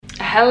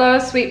Hello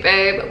sweet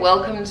babe,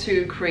 welcome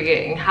to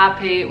Creating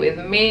Happy with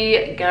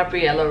me,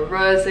 Gabriella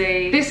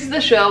Rosie. This is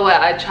the show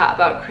where I chat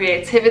about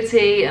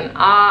creativity and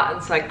art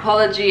and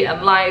psychology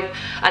and life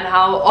and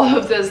how all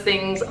of those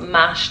things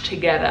mash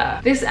together.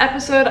 This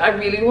episode I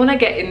really want to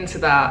get into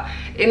that,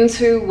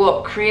 into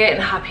what creating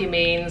happy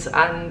means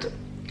and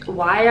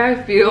why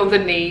I feel the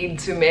need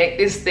to make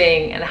this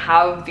thing and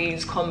have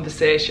these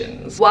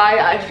conversations. Why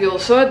I feel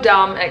so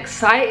damn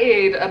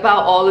excited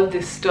about all of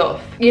this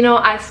stuff. You know,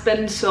 I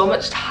spend so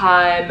much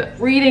time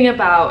reading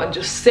about and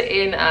just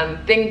sitting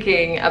and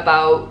thinking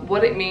about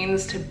what it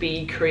means to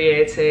be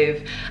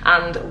creative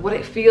and what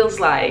it feels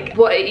like,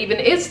 what it even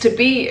is to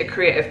be a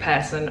creative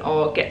person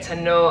or get to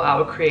know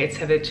our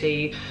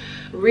creativity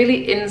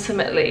really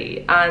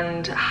intimately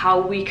and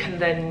how we can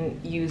then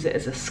use it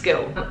as a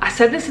skill. I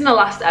said this in the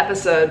last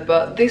episode,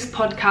 but this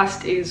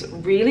podcast is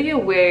really a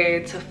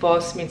way to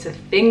force me to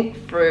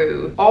think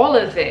through all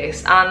of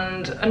this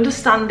and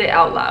understand it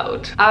out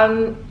loud.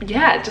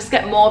 Yeah, just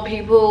get more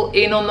people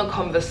in on the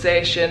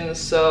conversation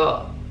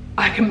so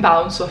I can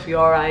bounce off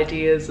your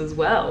ideas as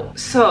well.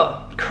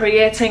 So,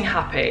 creating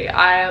happy.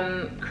 I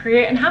am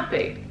creating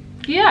happy.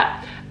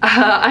 Yeah.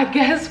 I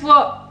guess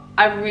what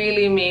I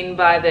really mean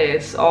by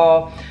this,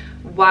 or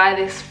why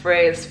this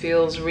phrase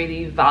feels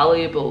really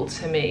valuable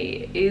to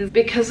me, is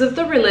because of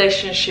the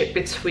relationship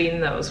between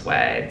those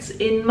words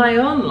in my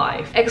own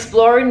life.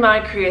 Exploring my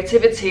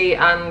creativity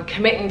and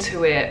committing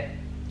to it,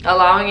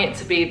 allowing it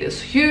to be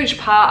this huge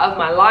part of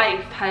my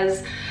life,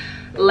 has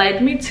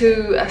led me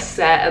to a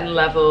certain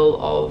level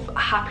of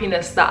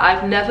happiness that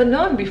I've never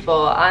known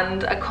before,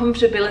 and a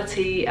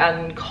comfortability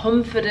and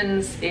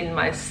confidence in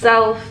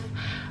myself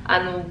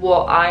and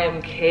what I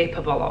am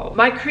capable of.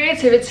 My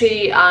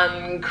creativity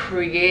and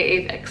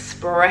creative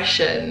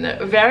expression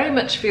very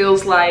much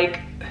feels like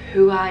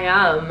who I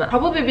am.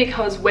 Probably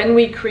because when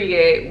we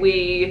create,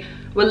 we're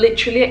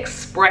literally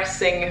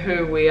expressing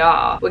who we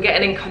are. We're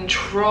getting in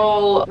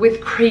control with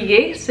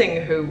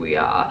creating who we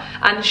are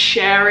and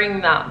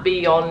sharing that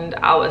beyond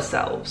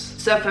ourselves.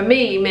 So for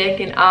me,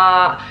 making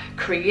art,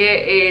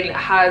 creating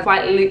has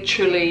quite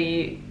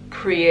literally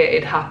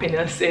created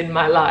happiness in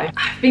my life.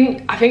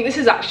 I think this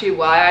is actually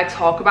why I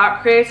talk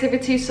about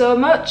creativity so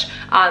much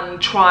and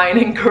try and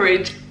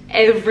encourage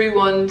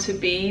everyone to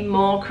be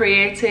more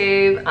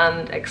creative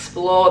and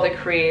explore the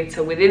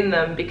creator within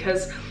them,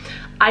 because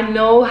I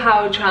know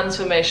how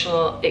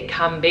transformational it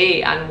can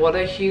be and what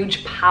a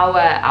huge power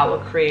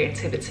our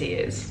creativity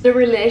is. The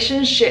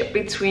relationship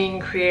between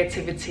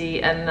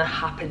creativity and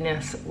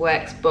happiness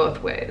works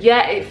both ways.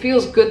 Yeah, it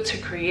feels good to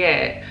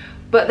create,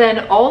 but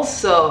then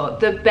also,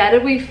 the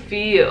better we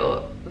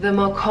feel, the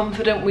more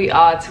confident we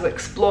are to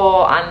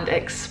explore and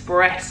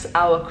express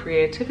our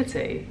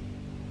creativity.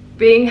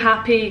 Being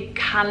happy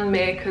can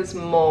make us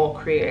more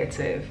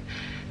creative.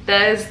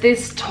 There's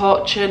this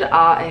tortured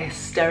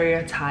artist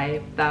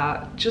stereotype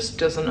that just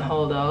doesn't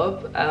hold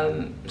up.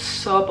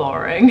 So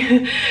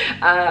boring.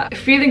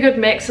 Feeling good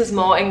makes us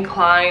more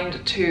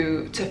inclined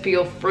to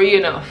feel free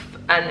enough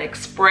and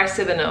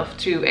expressive enough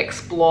to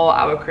explore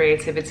our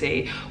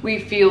creativity. We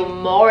feel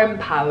more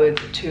empowered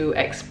to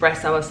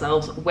express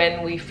ourselves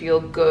when we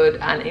feel good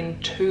and in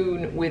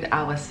tune with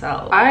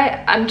ourselves.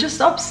 I'm just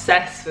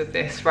obsessed with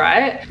this,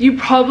 right? You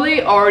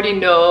probably already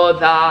know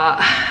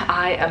that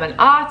I am an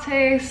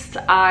artist.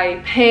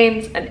 I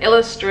paint and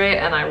illustrate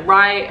and I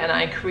write and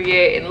I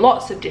create in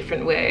lots of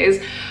different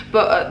ways,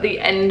 but at the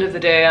end of the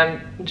day,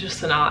 I'm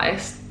just an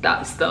artist.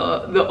 That's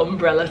the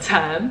umbrella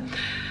term.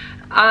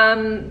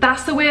 And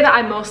that's the way that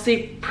I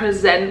mostly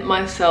present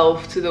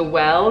myself to the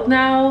world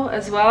now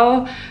as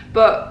well.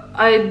 But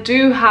I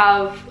do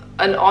have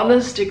an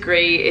honours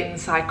degree in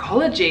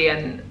psychology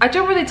and I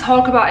don't really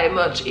talk about it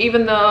much,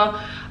 even though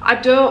I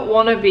don't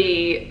want to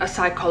be a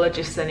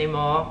psychologist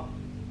anymore.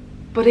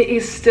 But it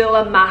is still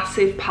a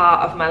massive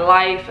part of my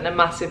life and a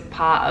massive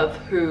part of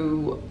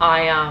who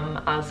I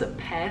am as a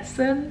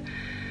person.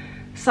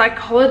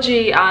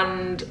 Psychology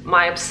and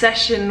my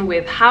obsession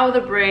with how the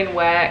brain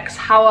works,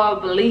 how our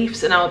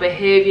beliefs and our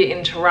behaviour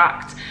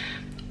interact,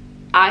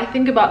 I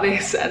think about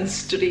this and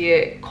study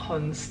it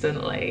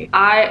constantly.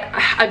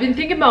 I've been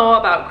thinking more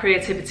about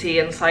creativity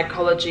and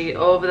psychology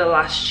over the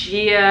last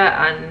year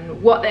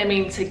and what they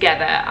mean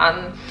together,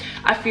 and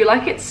I feel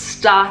like it's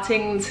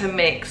starting to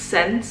make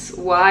sense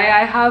why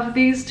I have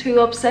these two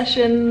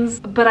obsessions,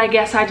 but I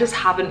guess I just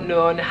haven't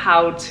known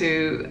how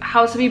to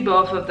be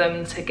both of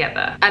them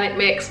together. And it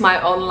makes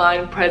my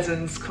online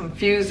presence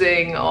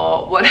confusing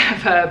or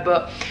whatever,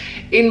 but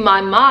in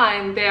my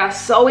mind they are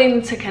so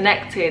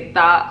interconnected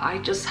that I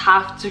just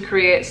have to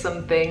create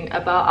something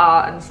about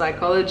art and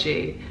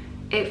psychology.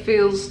 It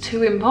feels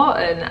too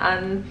important,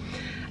 and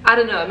I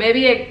don't know,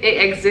 maybe it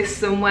exists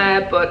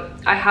somewhere, but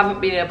I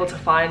haven't been able to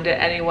find it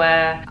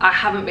anywhere. I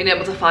haven't been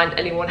able to find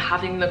anyone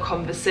having the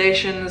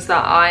conversations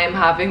that I am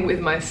having with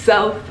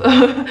myself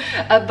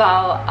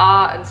about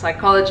art and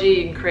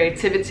psychology and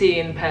creativity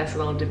and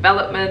personal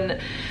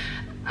development.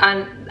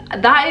 And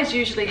that is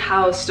usually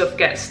how stuff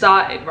gets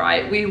started,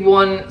 right? We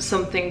want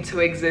something to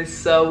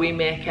exist, so we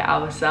make it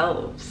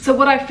ourselves. So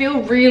what I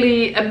feel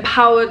really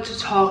empowered to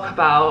talk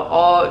about,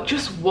 or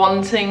just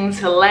wanting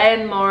to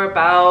learn more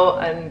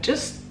about and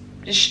just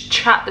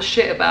chat the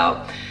shit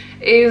about,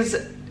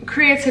 is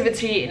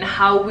creativity and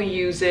how we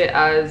use it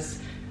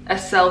as a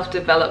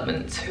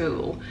self-development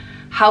tool.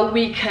 How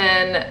we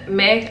can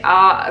make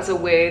art as a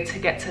way to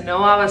get to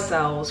know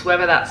ourselves,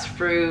 whether that's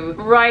through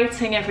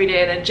writing every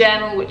day in a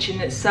journal, which in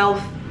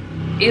itself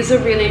is a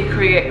really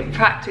creative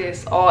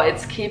practice, or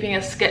it's keeping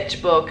a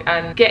sketchbook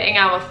and getting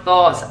our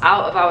thoughts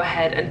out of our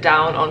head and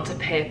down onto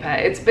paper.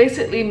 It's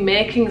basically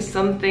making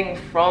something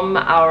from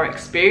our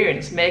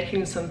experience,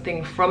 making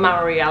something from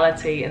our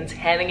reality and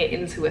turning it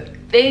into a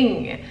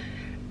thing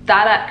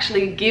that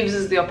actually gives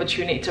us the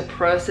opportunity to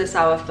process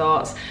our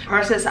thoughts,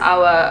 process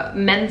our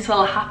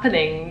mental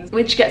happenings,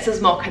 which gets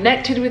us more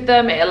connected with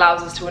them. It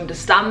allows us to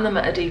understand them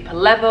at a deeper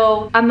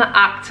level. And the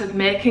act of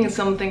making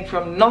something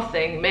from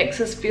nothing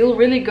makes us feel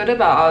really good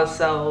about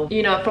ourselves.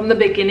 You know, from the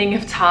beginning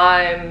of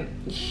time,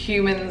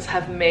 humans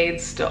have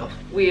made stuff.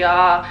 We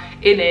are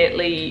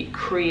innately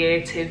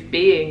creative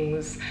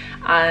beings,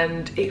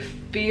 and it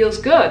feels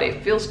good.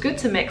 It feels good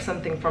to make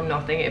something from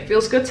nothing. It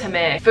feels good to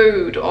make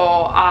food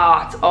or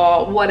art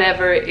or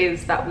whatever it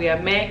is that we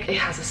are making. It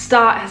has a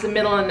start, it has a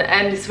middle and an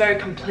end. It's very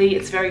complete,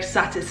 it's very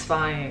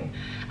satisfying.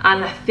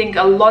 And I think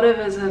a lot of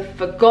us have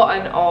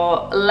forgotten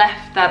or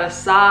left that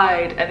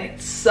aside, and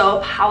it's so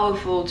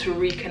powerful to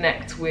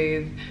reconnect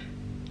with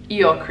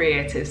your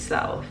creative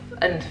self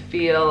and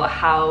feel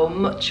how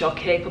much you're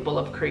capable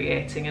of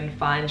creating and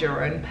find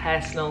your own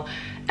personal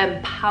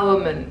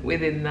empowerment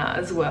within that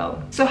as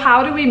well. So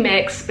how do we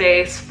make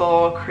space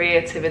for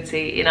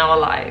creativity in our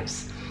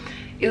lives?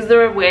 Is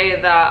there a way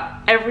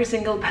that every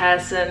single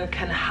person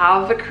can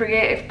have a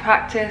creative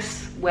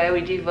practice where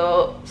we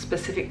devote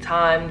specific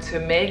time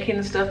to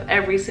making stuff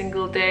every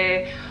single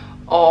day?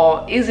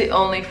 Or is it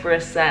only for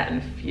a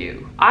certain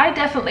few? I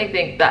definitely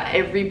think that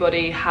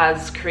everybody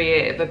has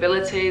creative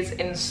abilities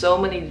in so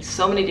many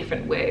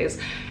different ways.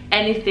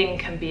 Anything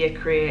can be a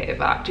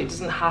creative act. It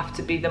doesn't have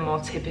to be the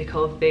more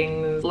typical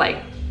things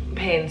like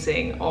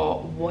painting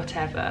or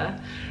whatever.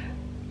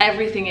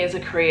 Everything is a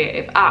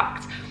creative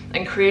act.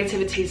 And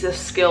creativity is a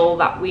skill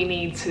that we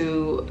need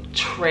to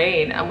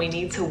train and we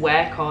need to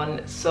work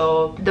on.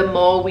 So the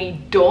more we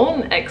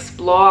don't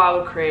explore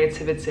our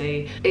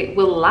creativity, it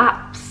will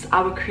lapse.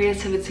 Our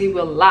creativity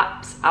will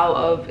lapse out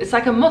of, it's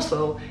like a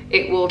muscle.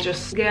 It will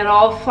just get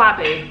all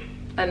flabby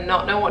and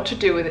not know what to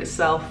do with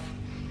itself.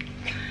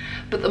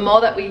 But the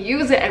more that we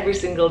use it every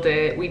single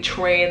day, we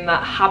train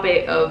that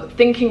habit of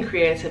thinking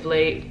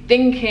creatively,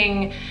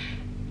 thinking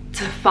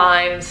to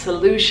find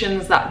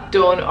solutions that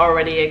don't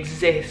already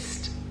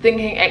exist,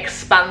 thinking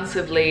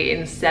expansively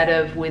instead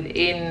of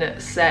within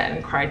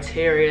certain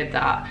criteria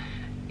that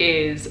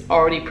is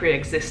already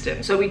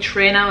pre-existent. So we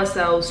train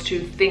ourselves to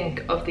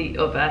think of the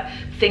other,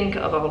 think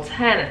of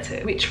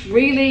alternative, which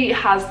really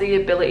has the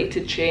ability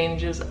to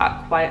change us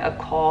at quite a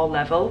core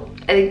level.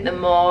 I think the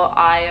more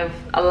I have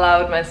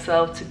allowed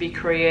myself to be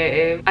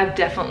creative, I've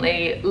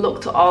definitely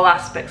looked at all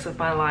aspects of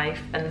my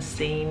life and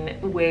seen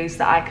ways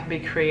that I can be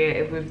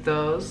creative with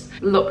those.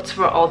 Looked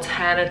for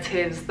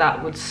alternatives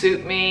that would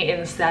suit me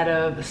instead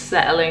of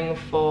settling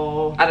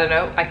for, I don't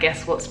know, I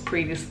guess what's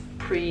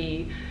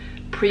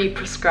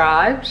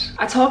pre-prescribed.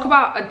 I talk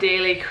about a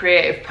daily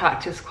creative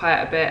practice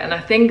quite a bit, and I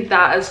think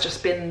that has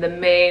just been the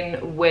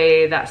main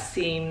way that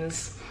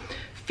seems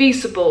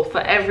feasible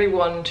for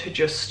everyone to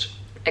just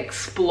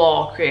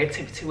explore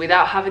creativity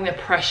without having the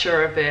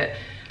pressure of it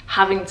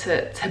having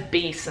to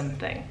be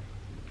something.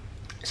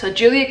 So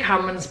Julia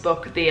Cameron's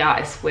book, The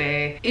Artist's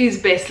Way,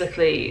 is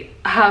basically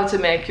how to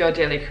make your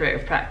daily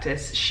creative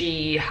practice.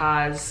 She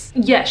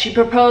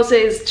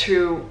proposes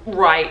to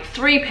write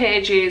 3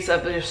 pages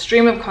of a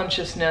stream of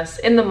consciousness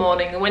in the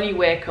morning, and when you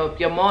wake up,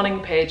 your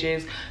morning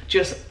pages,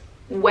 just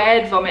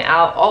word vomit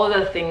out all of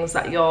the things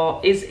that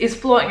is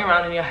floating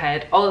around in your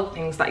head, all of the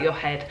things that your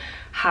head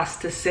has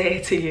to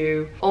say to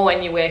you or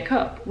when you wake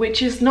up,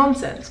 which is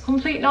nonsense,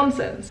 complete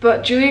nonsense.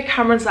 But Julia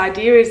Cameron's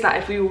idea is that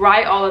if we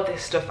write all of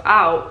this stuff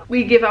out,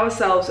 we give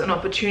ourselves an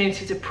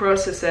opportunity to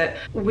process it,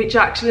 which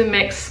actually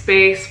makes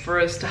space for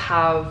us to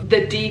have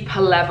the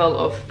deeper level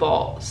of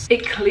thoughts.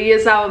 It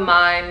clears our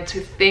mind to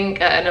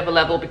think at another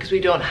level because we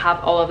don't have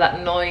all of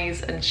that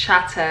noise and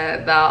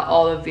chatter that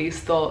all of these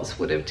thoughts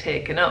would have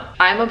taken up.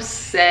 I'm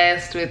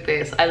obsessed with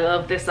this. I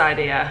love this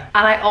idea.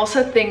 And I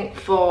also think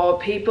for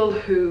people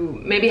who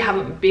maybe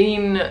haven't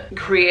been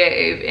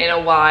creative in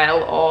a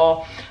while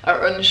or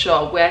are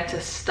unsure where to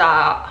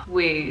start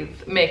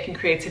with making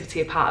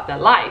creativity a part of their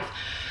life,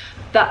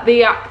 that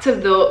the act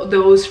of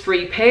those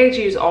 3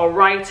 pages or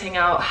writing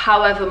out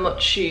however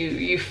much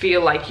you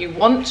feel like you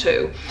want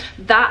to,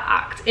 that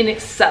act in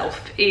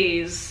itself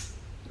is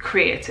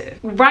creative.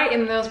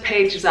 Writing those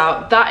pages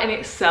out, that in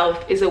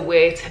itself is a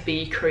way to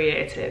be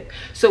creative.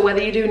 So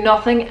whether you do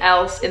nothing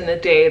else in the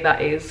day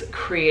that is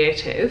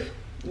creative,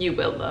 you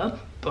will though,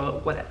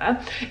 but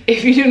whatever.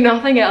 If you do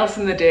nothing else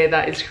in the day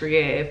that is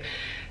creative,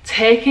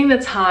 taking the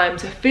time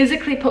to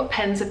physically put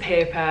pen to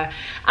paper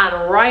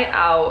and write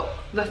out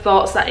the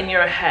thoughts that are in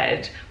your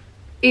head,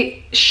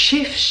 it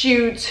shifts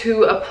you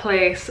to a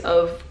place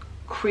of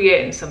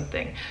creating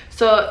something.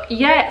 So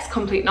yeah, it's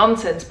complete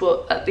nonsense,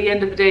 but at the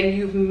end of the day,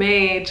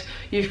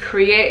 you've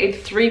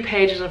created 3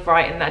 pages of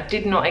writing that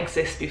did not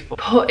exist before.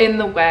 Put in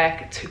the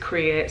work to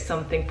create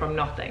something from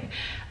nothing.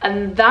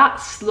 And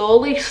that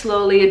slowly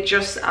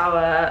adjusts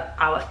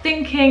our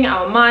thinking,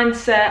 our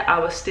mindset,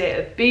 our state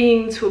of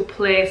being to a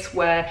place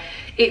where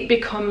it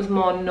becomes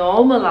more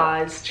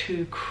normalized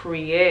to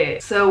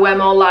create. So we're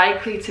more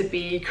likely to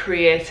be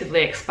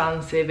creatively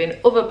expansive in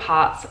other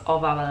parts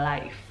of our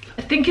life.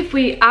 I think if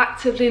we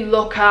actively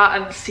look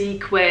at and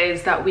seek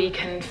ways that we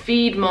can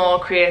feed more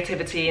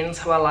creativity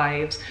into our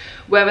lives,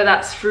 whether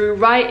that's through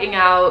writing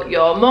out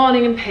your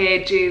morning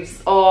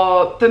pages,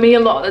 or for me a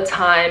lot of the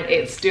time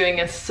it's doing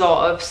a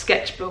sort of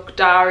sketchbook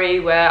diary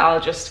where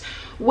I'll just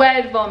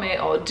word vomit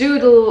or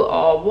doodle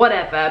or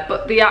whatever,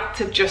 but the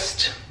act of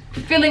just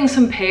filling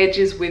some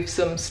pages with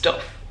some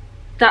stuff.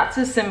 That's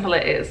as simple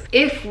it is.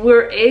 If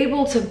we're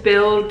able to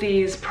build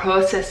these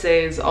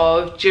processes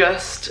of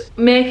just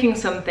making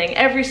something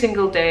every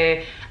single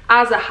day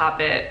as a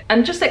habit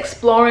and just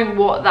exploring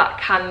what that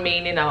can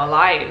mean in our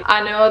lives.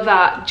 I know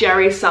that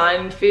Jerry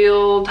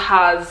Seinfeld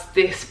has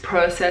this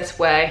process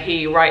where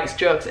he writes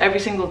jokes every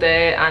single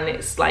day, and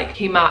it's like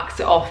he marks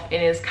it off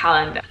in his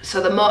calendar.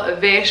 So the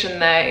motivation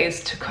there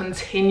is to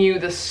continue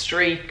the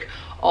streak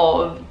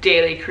of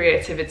daily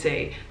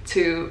creativity,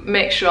 to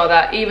make sure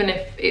that even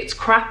if it's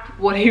crap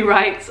what he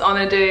writes on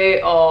a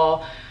day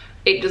or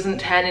it doesn't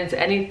turn into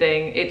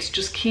anything, it's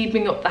just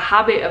keeping up the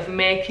habit of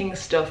making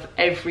stuff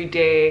every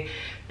day,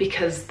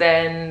 because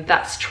then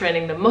that's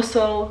training the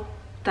muscle,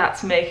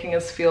 that's making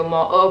us feel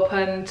more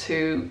open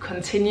to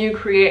continue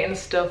creating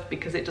stuff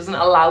because it doesn't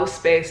allow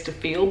space to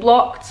feel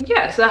blocked.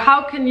 Yeah, so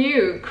how can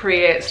you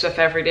create stuff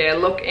every day?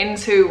 Look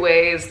into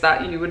ways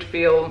that you would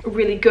feel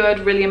really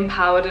good, really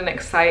empowered and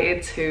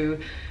excited to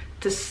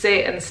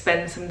sit and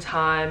spend some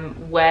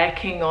time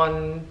working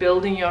on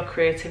building your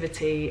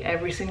creativity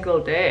every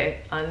single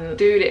day. And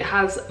dude, it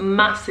has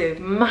massive,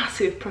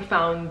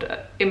 profound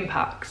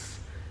impacts.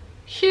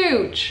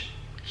 Huge.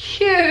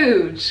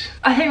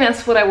 I think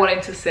that's what I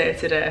wanted to say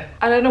today.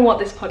 I don't know what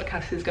this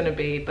podcast is going to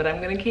be, but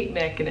I'm going to keep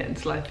making it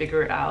until I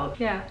figure it out.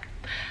 Yeah.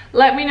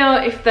 Let me know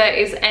if there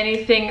is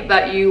anything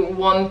that you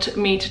want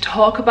me to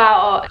talk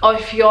about, or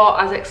if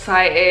you're as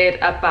excited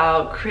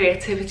about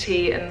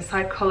creativity and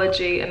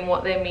psychology and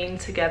what they mean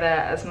together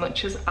as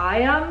much as I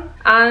am.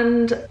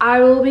 And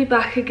I will be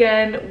back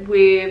again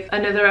with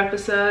another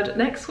episode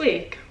next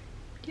week.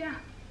 Yeah.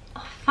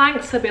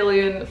 Thanks a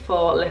billion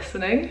for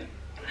listening.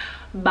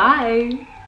 Bye.